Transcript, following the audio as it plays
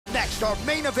next, our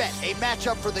main event, a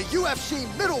matchup for the UFC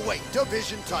middleweight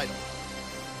division title.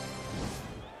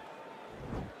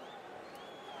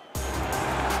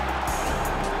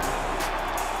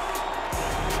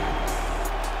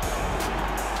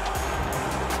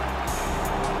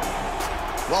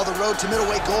 Well, the road to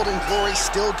middleweight golden glory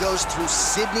still goes through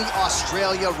Sydney,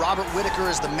 Australia. Robert Whittaker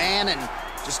is the man, and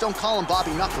just don't call him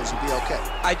Bobby Knuckles, you'll be okay.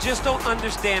 I just don't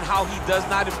understand how he does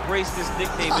not embrace this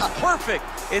nickname. It's perfect.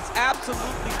 It's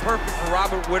absolutely perfect for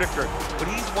Robert Whittaker. But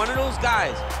he's one of those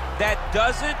guys that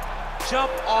doesn't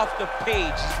jump off the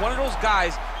page. He's one of those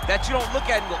guys that you don't look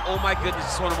at and go, oh my goodness,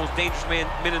 he's one of the most dangerous men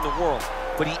in the world.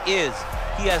 But he is.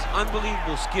 He has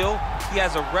unbelievable skill. He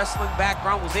has a wrestling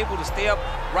background, was able to stay up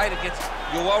right against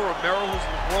Yoel Romero, who's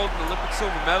the world and Olympic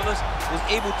silver medalist, was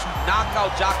able to knock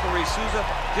out Jacare Souza.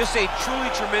 Just a truly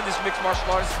tremendous mixed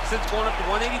martial artist. Since going up to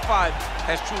 185,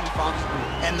 has truly found his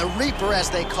groove. And the Reaper, as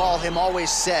they call him, always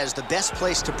says the best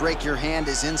place to break your hand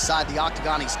is inside the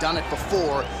octagon. He's done it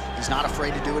before. He's not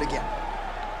afraid to do it again.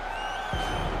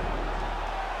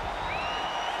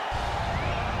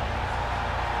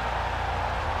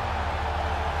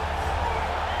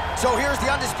 So here's the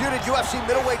undisputed UFC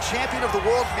middleweight champion of the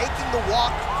world making the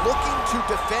walk, looking to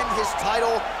defend his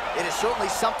title. It is certainly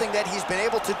something that he's been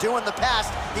able to do in the past.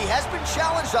 He has been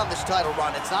challenged on this title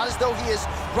run. It's not as though he has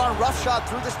run roughshod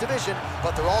through this division,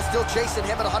 but they're all still chasing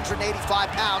him at 185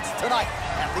 pounds tonight.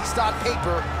 At least on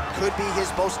paper, could be his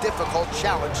most difficult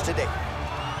challenge to date.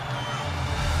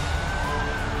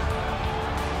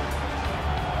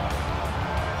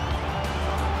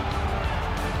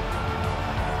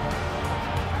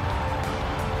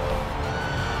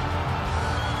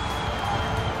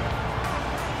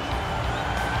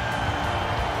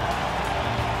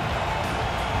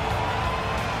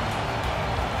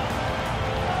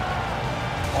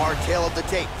 Our tale of the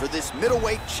tape for this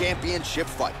middleweight championship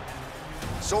fight.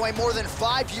 So a more than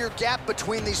 5-year gap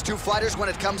between these two fighters when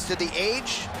it comes to the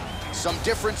age. Some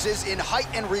differences in height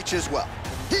and reach as well.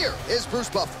 Here is Bruce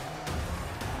Buffer.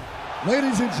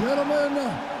 Ladies and gentlemen,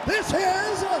 this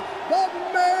is the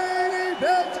main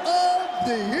event of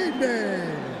the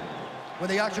evening. When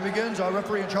the action begins, our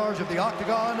referee in charge of the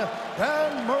octagon,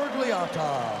 Dan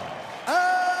Murgliata.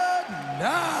 And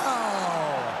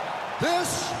now,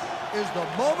 this is the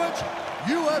moment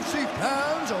UFC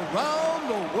fans around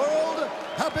the world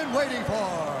have been waiting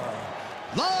for.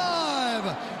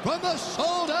 Live from the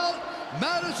sold-out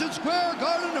Madison Square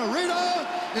Garden Arena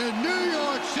in New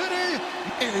York City,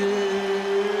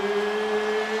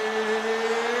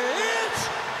 it's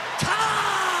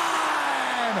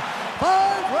time!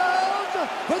 5 rounds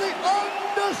for the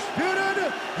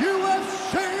undisputed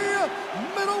UFC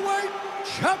middleweight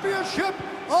championship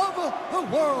of the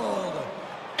world.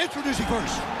 Introducing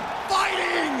first,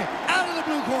 fighting out of the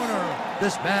blue corner.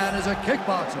 This man is a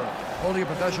kickboxer, holding a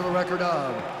professional record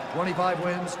of 25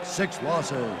 wins, 6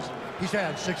 losses. He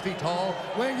stands 6 feet tall,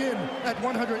 weighing in at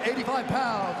 185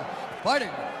 pounds. Fighting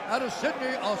out of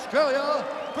Sydney, Australia,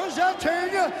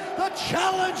 presenting the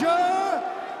challenger,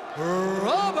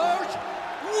 Robert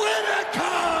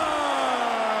Whittaker.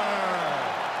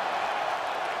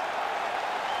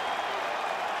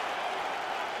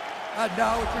 And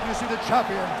now introducing the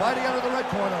champion, fighting out of the red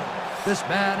corner. This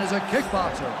man is a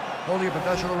kickboxer, holding a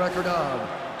professional record of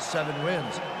 7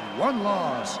 wins, 1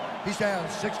 loss. He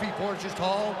stands 6 feet 4 inches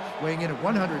tall, weighing in at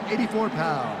 184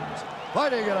 pounds.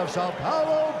 Fighting out of Sao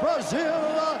Paulo,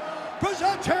 Brazil,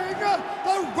 presenting the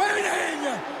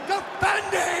reigning,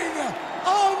 defending,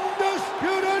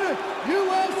 undisputed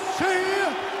UFC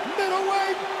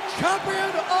middleweight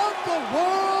champion of the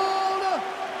world,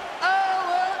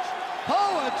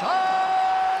 Poeta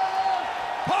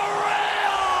Pereira!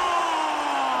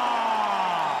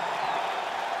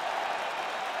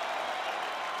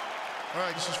 All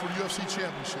right, this is for the UFC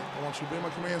Championship. I want you to obey my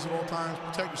commands at all times,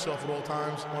 protect yourself at all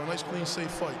times. I want a nice, clean,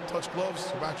 safe fight. Touch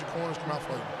gloves, back your corners, come out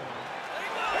fighting.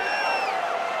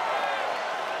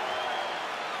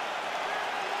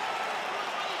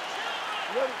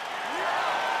 Ready?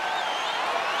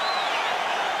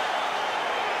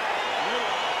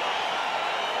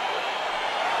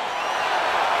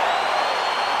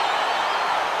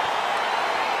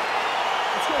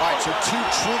 All right, so 2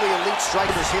 truly elite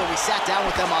strikers here. We sat down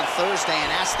with them on Thursday and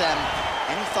asked them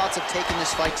any thoughts of taking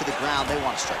this fight to the ground. They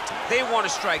want to strike tonight. They want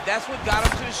to strike. That's what got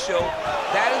them to the show.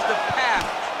 That is the path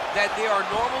that they are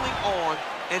normally on.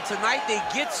 And tonight they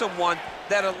get someone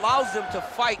that allows them to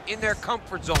fight in their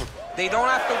comfort zone. They don't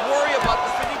have to worry about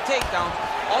defending takedowns.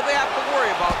 All they have to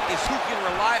worry about is who can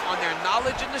rely on their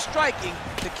knowledge in the striking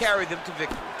to carry them to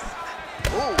victory.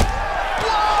 Ooh.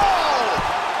 Whoa!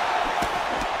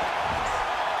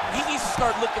 He's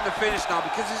start looking to finish now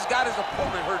because he's got his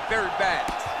opponent hurt very bad.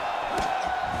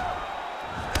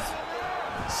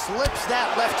 Slips that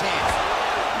left hand.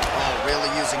 Oh, really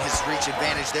using his reach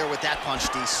advantage there with that punch,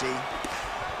 DC.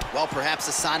 Well, perhaps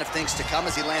a sign of things to come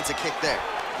as he lands a kick there.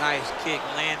 Nice kick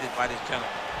landed by this gentleman.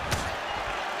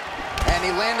 And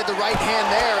he landed the right hand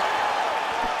there.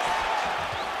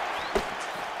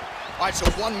 All right, so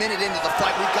 1 minute into the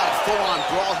fight, we've got a full-on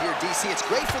brawl here, DC. It's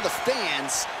great for the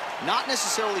fans, not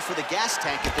necessarily for the gas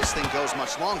tank if this thing goes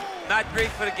much longer. Not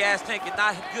great for the gas tank and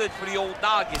not good for the old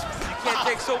noggin. You can't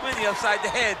take so many upside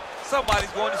the head. Somebody's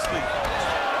going to sleep.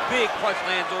 Big punch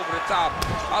lands over the top.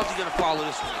 How's he going to follow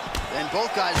this one? And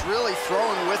both guys really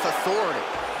throwing with authority.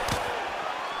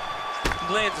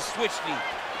 He lands a switch knee.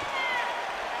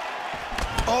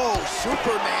 Oh,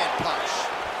 Superman punch.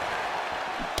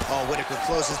 Oh, Whitaker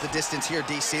closes the distance here,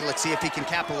 DC. Let's see if he can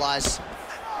capitalize.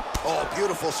 Oh,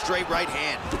 beautiful straight right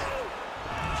hand.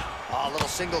 Oh, a little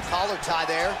single collar tie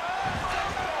there.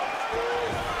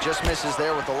 Just misses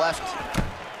there with the left.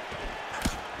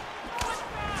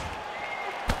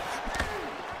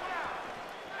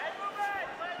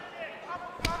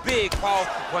 Big,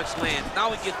 powerful punch lands.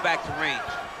 Now he gets back to range.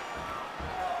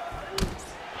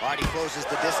 All right, he closes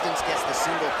the distance, gets the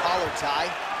single collar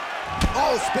tie.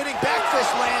 Oh, spinning back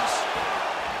fist lands.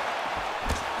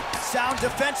 Sound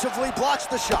defensively blocks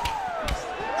the shot.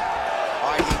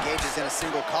 All right, he engages in a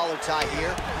single collar tie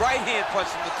here. Right hand punch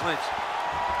in the clinch.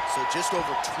 So just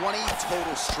over 20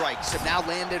 total strikes have now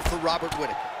landed for Robert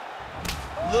Whitaker.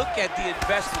 Look at the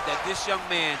investment that this young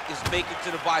man is making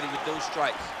to the body with those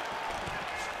strikes.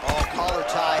 Oh, collar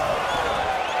tie.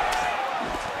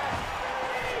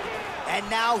 And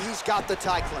now he's got the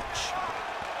tie clinch.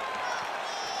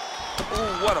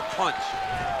 Ooh, what a punch.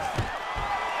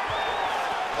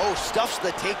 Oh, stuffs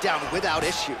the takedown without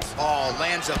issue. Oh,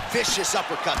 lands a vicious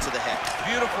uppercut to the head.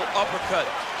 Beautiful uppercut.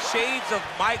 Shades of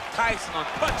Mike Tyson on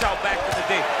Punch-Out back in the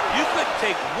day. You couldn't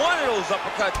take one of those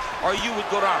uppercuts or you would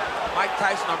go down. Mike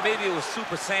Tyson, or maybe it was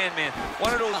Super Sandman.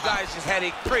 One of those guys just had a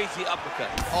crazy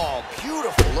uppercut. Oh,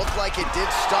 beautiful. Looked like it did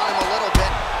stun him a little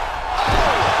bit.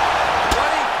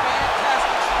 What a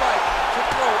fantastic strike to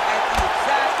throw at the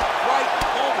exact right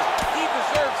moment. He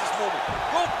deserves this moment.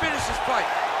 Go finish this fight.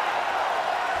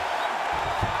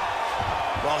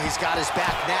 Well, he's got his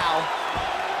back now.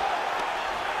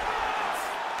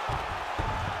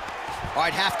 All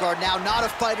right, half guard now. Not a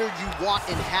fighter you want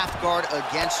in half guard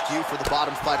against you. For the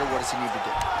bottom fighter, what does he need to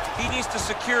do? He needs to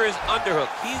secure his underhook.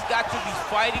 He's got to be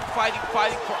fighting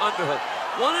for underhook.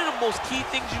 One of the most key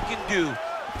things you can do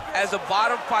as a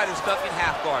bottom fighter stuck in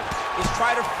half guard is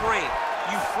try to frame.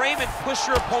 You frame and push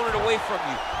your opponent away from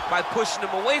you. By pushing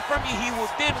him away from you, he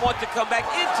will then want to come back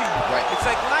into you. Right. It's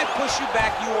like when I push you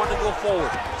back, you want to go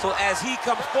forward. So as he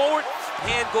comes forward,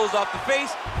 hand goes off the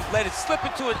face, let it slip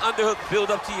into an underhook, build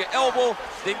up to your elbow,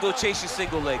 then go chase your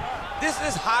single leg. This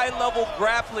is high-level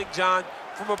grappling, John,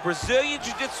 from a Brazilian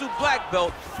Jiu-Jitsu black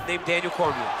belt named Daniel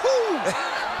Cormier.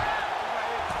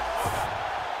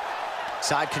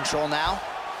 Side control now.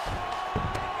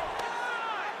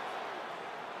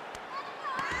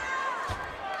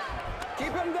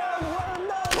 Keep him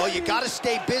down, Well, you got to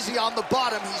stay busy on the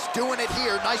bottom. He's doing it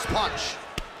here. Nice punch.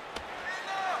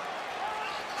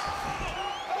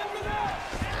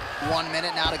 1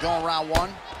 minute now to go in round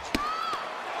one.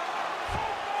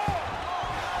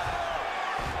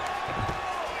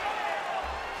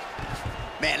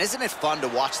 Man, isn't it fun to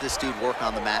watch this dude work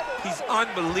on the mat? He's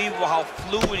unbelievable how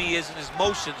fluid he is in his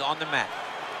motions on the mat.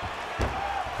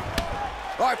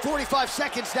 All right, 45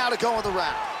 seconds now to go in the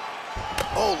round.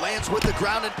 Oh, lands with the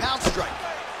ground and pound strike.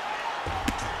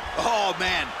 Oh,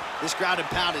 man, this ground and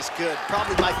pound is good.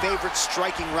 Probably my favorite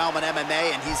striking realm in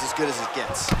MMA, and he's as good as it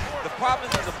gets. The problem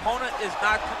is his opponent is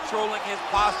not controlling his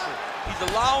posture. He's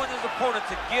allowing his opponent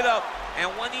to get up, and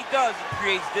when he does, he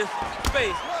creates distance and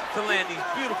space to land these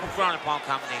beautiful ground and pound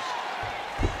combinations.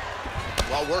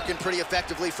 Well, working pretty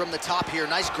effectively from the top here.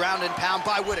 Nice ground and pound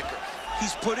by Whitaker.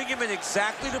 He's putting him in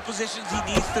exactly the positions he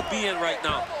needs to be in right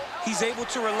now. He's able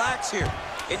to relax here,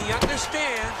 and he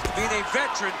understands, being a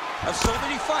veteran of so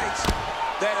many fights,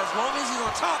 that as long as he's on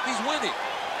top, he's winning.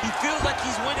 He feels like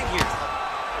he's winning here.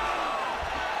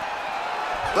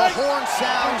 The horn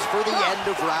sounds for the end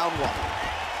of round one.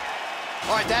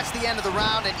 All right, that's the end of the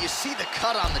round, and you see the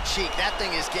cut on the cheek. That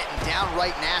thing is getting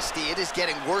downright nasty. It is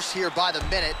getting worse here by the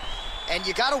minute. And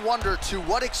you got to wonder, to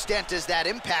what extent does that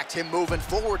impact him moving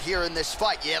forward here in this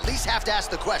fight? You at least have to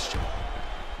ask the question.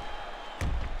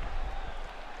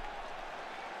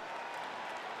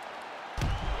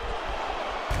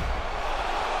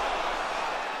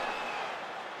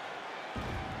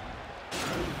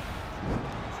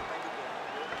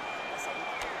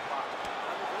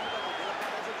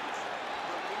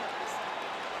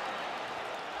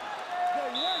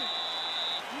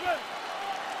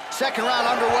 second round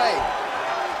underway.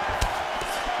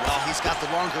 Well, he's got the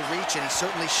longer reach, and he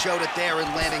certainly showed it there in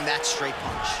landing that straight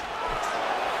punch.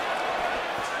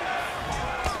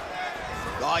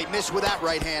 Oh, he missed with that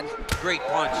right hand. Great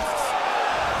punch.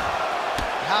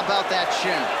 How about that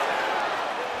shin?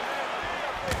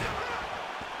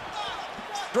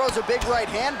 Throws a big right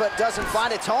hand, but doesn't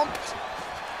find its home.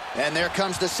 And there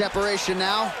comes the separation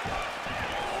now.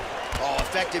 Oh,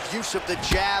 effective use of the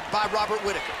jab by Robert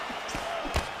Whittaker.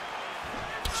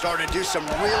 Starting to do some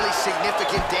really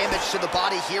significant damage to the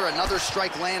body here. Another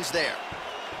strike lands there.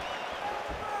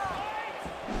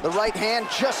 The right hand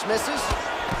just misses.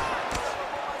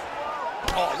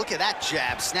 Oh, look at that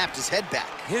jab. Snapped his head back.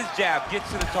 His jab gets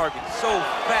to the target so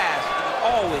fast, and he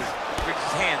always brings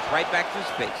his hands right back to his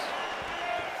face.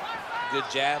 Good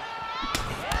jab.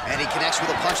 And he connects with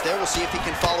a punch there. We'll see if he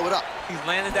can follow it up. He's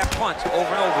landed that punch over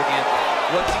and over again.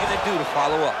 What's he gonna do to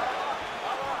follow up?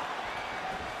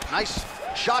 Nice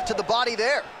shot to the body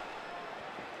there.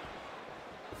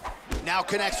 Now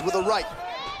connects with a right.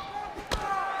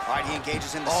 All right, he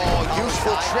engages in the single collar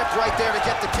useful tie. Trip right there to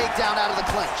get the takedown out of the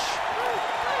clinch.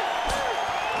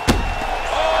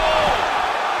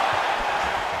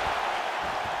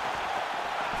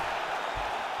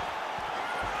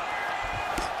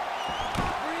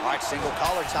 All right, single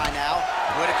collar tie now.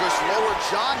 Whittaker's lower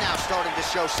jaw now starting to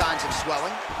show signs of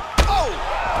swelling. Oh!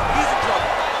 He's in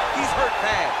trouble. He's hurt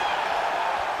bad.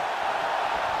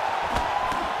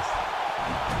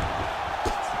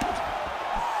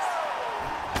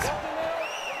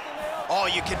 Oh,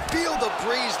 you can feel the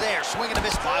breeze there. Swing and a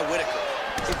miss by Whittaker.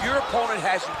 If your opponent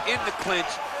has you in the clinch,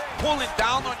 pulling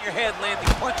down on your head, landing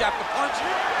punch after punch,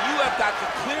 you have got to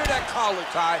clear that collar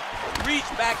tie, reach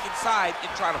back inside, and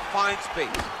try to find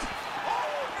space.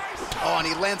 Oh, and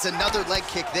he lands another leg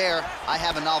kick there. I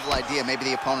have a novel idea. Maybe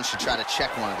the opponent should try to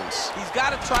check one of these. He's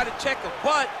got to try to check him,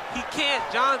 but he can't,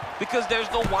 John, because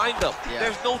there's no windup. Yeah.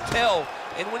 There's no tell.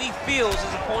 And when he feels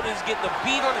his opponent is getting a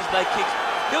beat on his leg kicks,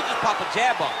 he'll just pop a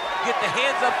jab up, get the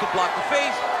hands up to block the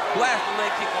face, blast the leg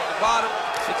kick on the bottom.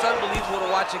 It's unbelievable to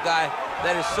watch a guy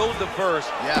that is so diverse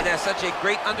and has such a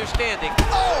great understanding.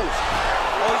 Oh!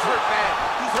 Oh, he's hurt bad.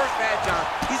 He's hurt bad, John.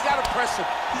 He's got to press him.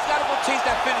 He's got to go chase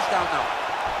that finish down now.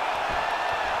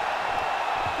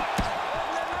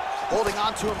 Holding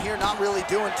on to him here, not really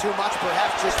doing too much,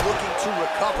 perhaps just looking to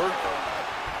recover.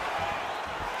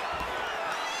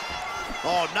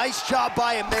 Oh, nice job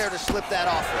by him there to slip that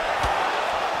off.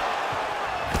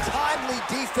 Timely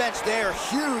defense there,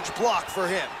 huge block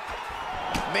for him.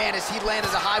 Man, as he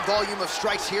landed a high volume of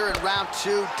strikes here in round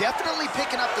two, definitely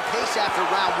picking up the pace after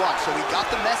round one. So he got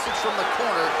the message from the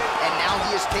corner, and now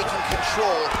he is taking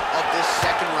control of this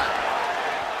second round.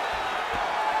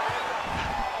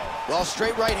 Well,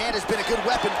 straight right hand has been a good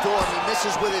weapon for him. He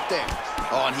misses with it there.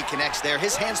 Oh, and he connects there.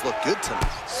 His hands look good tonight.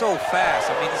 So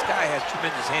fast. I mean, this guy has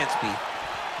tremendous hand speed.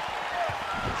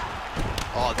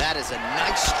 Oh, that is a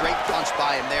nice straight punch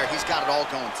by him there. He's got it all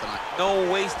going tonight. No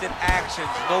wasted actions,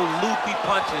 no loopy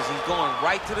punches. He's going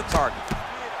right to the target.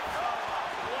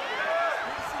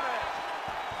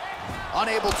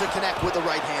 Unable to connect with the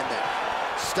right hand there.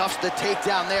 Stuffs the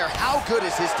takedown there. How good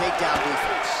is his takedown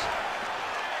defense?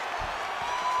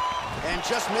 And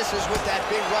just misses with that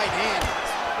big right hand.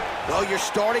 Well, you're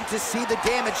starting to see the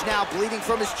damage now, bleeding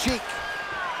from his cheek.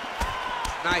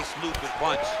 Nice looping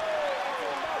punch.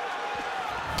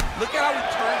 Look at how he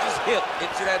turns his hip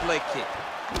into that leg kick.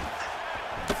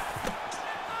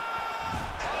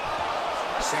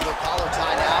 Single collar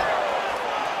tie now.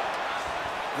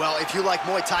 Well, if you like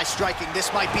Muay Thai striking,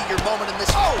 this might be your moment in this.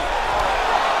 Oh!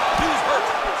 Dude's hurt.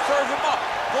 Serve him up.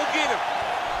 Go get him.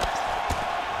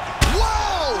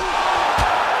 Whoa!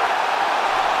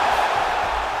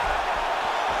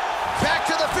 Back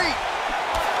to the feet.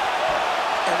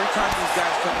 Every time these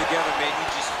guys come together, man, you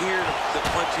just hear the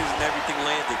punches and everything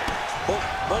landed.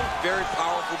 Both very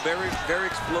powerful, very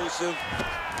explosive.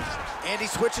 And he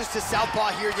switches to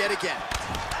southpaw here yet again.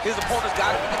 His opponent's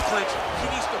got him in the clinch. He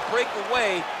needs to break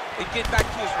away and get back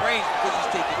to his range because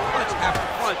he's taking punch after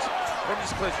punch from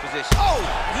his clinch position. Oh!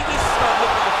 He needs to start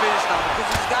looking to finish now because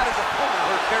he's got his opponent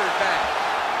hurt very bad.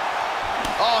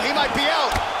 Oh, he might be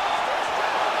out.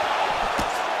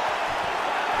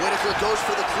 Whittaker goes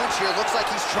for the clinch here. Looks like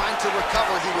he's trying to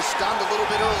recover. He was stunned a little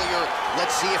bit earlier.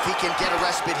 Let's see if he can get a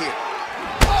respite here.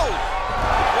 Oh!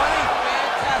 What a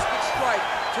fantastic strike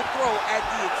to throw at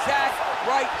the exact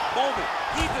right moment.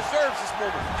 He deserves this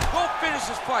moment. Go finish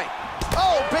this fight.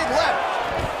 Oh, big left.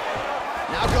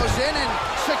 Now goes in and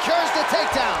secures the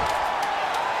takedown.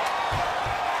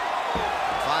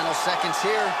 Final seconds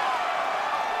here.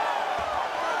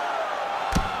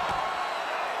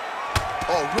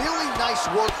 Oh, really nice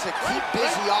work to keep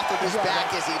busy off of his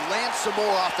back as he lands some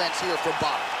more offense here from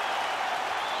bottom.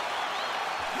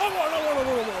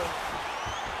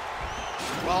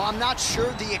 Well, I'm not sure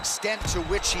the extent to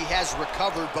which he has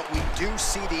recovered, but we do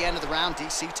see the end of the round.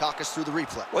 DC, talk us through the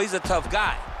replay. Well, he's a tough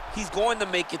guy. He's going to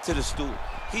make it to the stool.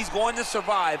 He's going to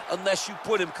survive unless you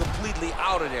put him completely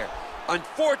out of there.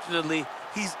 Unfortunately,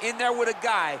 he's in there with a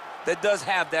guy that does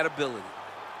have that ability.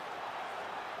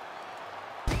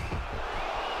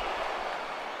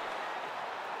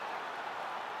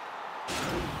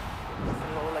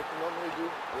 Like you normally do,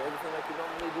 everything like you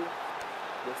normally do.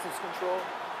 Distance control.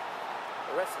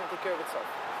 The rest can take care of itself.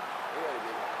 You ready,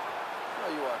 baby? No,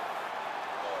 you are.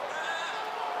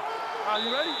 Are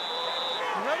you ready?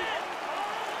 You ready?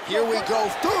 Here we go,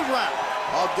 third round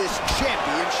of this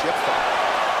championship fight.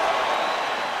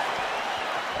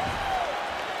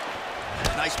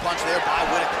 Nice punch there by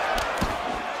Whitaker.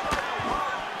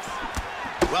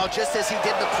 Well, just as he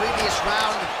did in the previous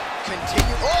round,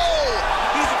 continue. Oh!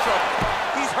 He's in trouble.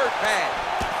 He's hurt bad.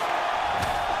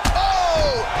 Oh!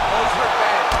 Oh, he's hurt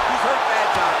bad. He's hurt bad,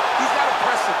 John. He's got to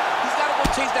press him. He's got to go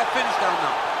chase that finish down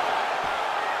now.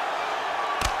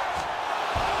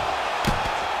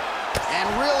 And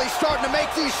really starting to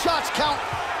make these shots count.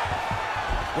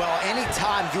 Well,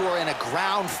 anytime you are in a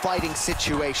ground fighting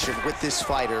situation with this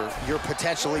fighter, you're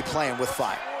potentially playing with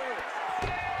fire.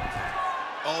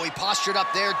 Oh, he postured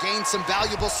up there, gained some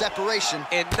valuable separation.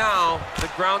 And now the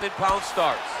ground and pound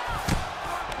starts.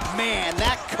 Man,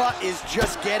 that cut is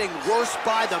just getting worse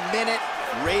by the minute.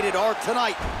 Rated R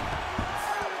tonight.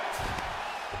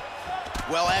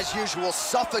 Well, as usual,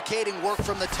 suffocating work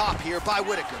from the top here by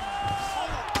Whitaker.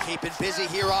 Keeping busy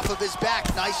here off of his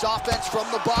back. Nice offense from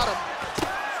the bottom.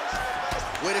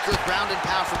 Whitaker ground and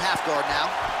pound from half guard now.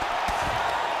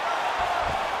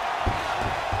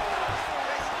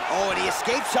 Oh, and he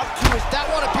escapes up to his... That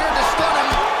one appeared to stun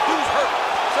him. Dude's hurt.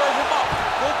 Serve him up.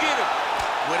 Go get him.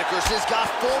 Whitaker's has got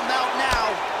full mount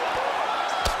now.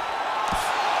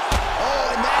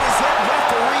 Oh, and that is it.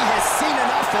 Referee has seen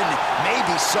enough, and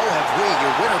maybe so have we.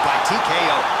 Your winner by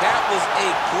TKO. That was a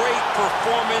great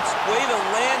performance. Way to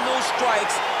land those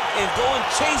strikes and go and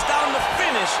chase down the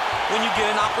finish when you get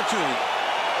an opportunity.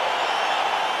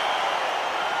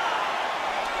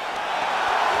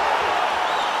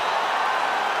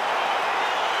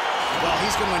 Well,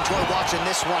 he's going to enjoy watching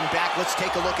this one back. Let's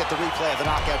take a look at the replay of the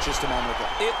knockout just a moment ago.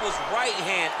 It was right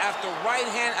hand after right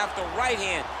hand after right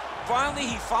hand. Finally,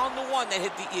 he found the one that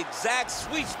hit the exact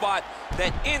sweet spot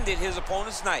that ended his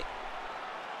opponent's night.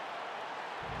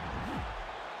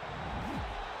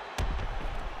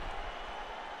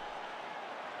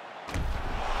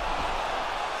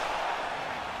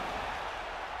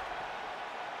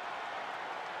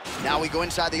 Now we go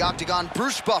inside the octagon.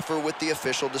 Bruce Buffer with the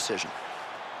official decision.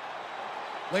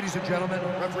 Ladies and gentlemen,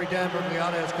 referee Dan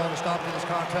Bergliana has called a stop to this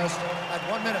contest at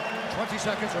 1 minute, 20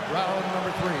 seconds of round number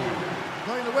 3.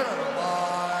 Declaring the winner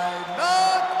by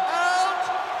knockout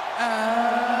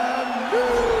and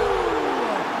new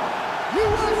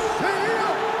UFC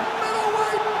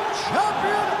middleweight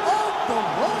champion of the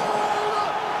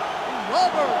world,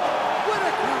 Robert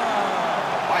Whitaker.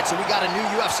 All right, so we got a new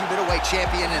UFC middleweight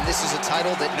champion, and this is a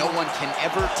title that no one can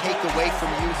ever take away from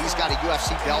you. He's got a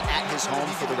UFC belt at his home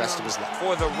for the rest of his life.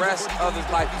 For the rest of his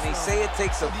life. And they say it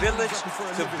takes a village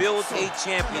to build a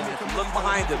champion. If you look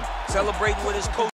behind him, celebrating with his coach.